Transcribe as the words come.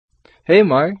Hey,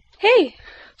 Mari. Hey.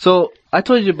 So, I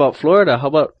told you about Florida. How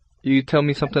about you tell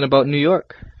me something about New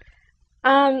York?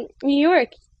 New York.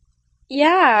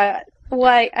 Yeah.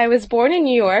 Well, I was born in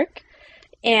New York,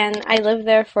 and I lived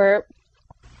there for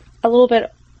a little bit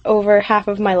over half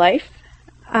of my life.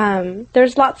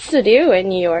 There's lots to do in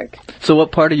New York. So,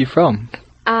 what part are you from?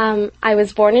 I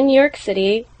was born in New York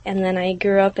City, and then I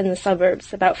grew up in the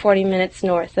suburbs, about 40 minutes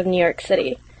north of New York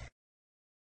City.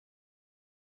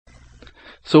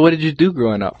 So, what did you do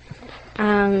growing up?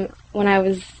 When I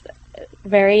was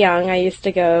very young, I used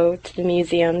to go to the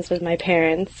museums with my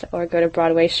parents or go to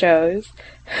Broadway shows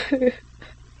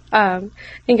and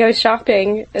go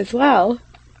shopping as well.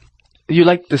 You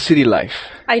like the city life?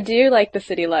 I do like the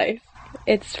city life.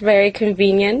 It's very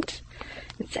convenient.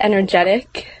 It's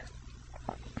energetic.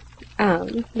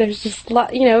 There's just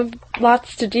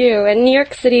lots to do, and New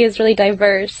York City is really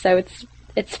diverse, so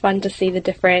it's fun to see the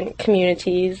different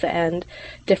communities and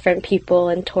different people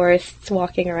and tourists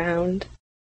walking around.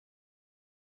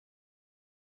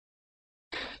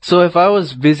 So, if I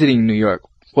was visiting New York,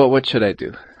 what should I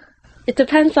do? It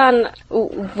depends on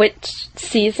which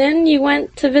season you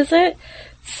went to visit.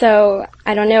 So,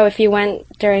 I don't know, if you went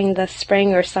during the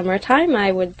spring or summertime,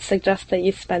 I would suggest that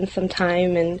you spend some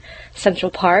time in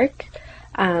Central Park,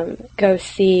 go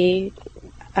see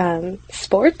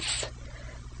sports,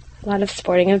 a lot of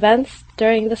sporting events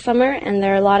during the summer, and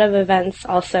there are a lot of events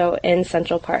also in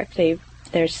Central Park.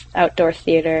 There's outdoor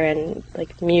theater and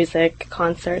like music,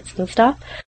 concerts and stuff.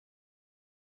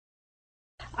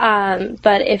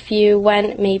 But if you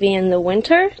went maybe in the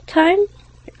winter time,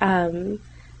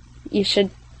 you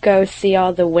should go see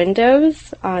all the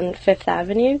windows on Fifth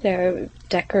Avenue. They're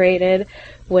decorated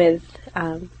with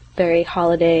very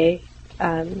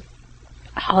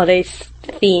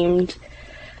holiday-themed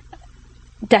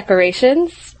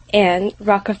decorations, and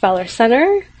Rockefeller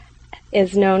Center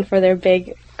is known for their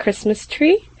big Christmas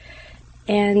tree,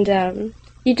 and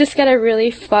you just get a really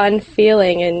fun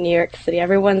feeling in New York City.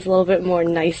 Everyone's a little bit more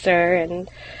nicer, and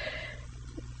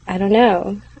I don't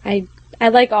know. I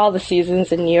like all the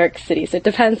seasons in New York City, so it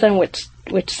depends on which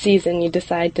season you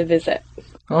decide to visit.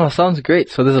 Oh, sounds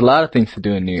great. So, there's a lot of things to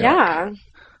do in New York. Yeah.